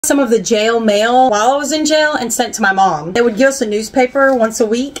some of the jail mail while I was in jail and sent to my mom. They would give us a newspaper once a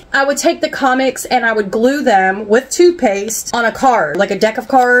week. I would take the comics and I would glue them with toothpaste on a card, like a deck of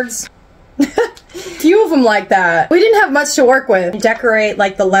cards. Few of them like that. We didn't have much to work with. Decorate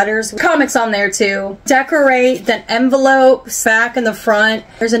like the letters. Comics on there too. Decorate the envelope, back in the front.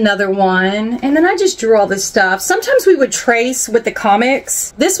 There's another one. And then I just drew all this stuff. Sometimes we would trace with the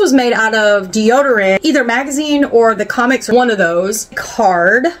comics. This was made out of deodorant, either magazine or the comics, one of those.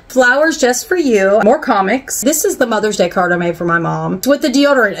 Card. Flowers just for you. More comics. This is the Mother's Day card I made for my mom. It's with the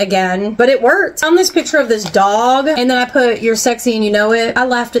deodorant again, but it worked. On this picture of this dog, and then I put "You're sexy and you know it." I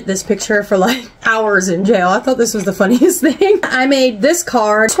laughed at this picture for like hours in jail. I thought this was the funniest thing. I made this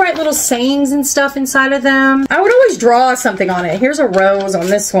card. Just write little sayings and stuff inside of them. I would always draw something on it. Here's a rose on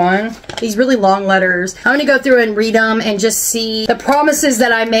this one. These really long letters. I'm gonna go through and read them and just see the promises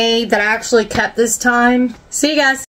that I made that I actually kept this time. See you guys.